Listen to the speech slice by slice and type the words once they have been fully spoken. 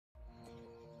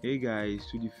Hey guys,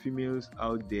 to the females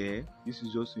out there, this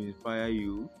is just to inspire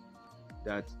you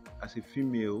that as a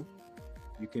female,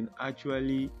 you can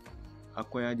actually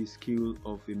acquire the skill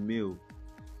of a male.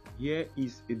 Here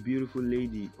is a beautiful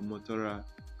lady, Omotara,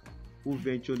 who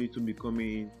ventured into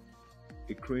becoming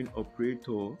a crane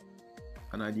operator,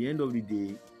 and at the end of the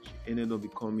day, she ended up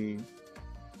becoming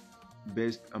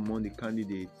best among the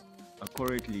candidates, and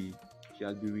currently she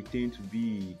has been retained to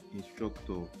be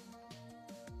instructor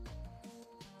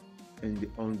in the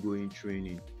ongoing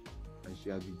training, and she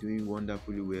has been doing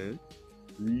wonderfully well,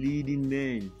 leading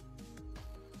men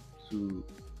to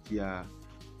their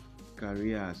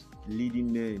careers,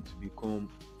 leading men to become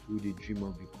who they dream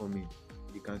of becoming.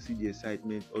 You can see the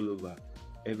excitement all over.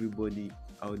 Everybody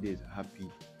out there is happy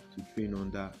to train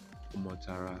under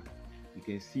Omotara. You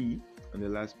can see on the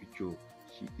last picture,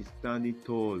 she is standing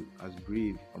tall as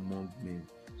brave among men.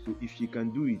 So if she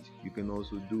can do it, you can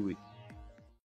also do it.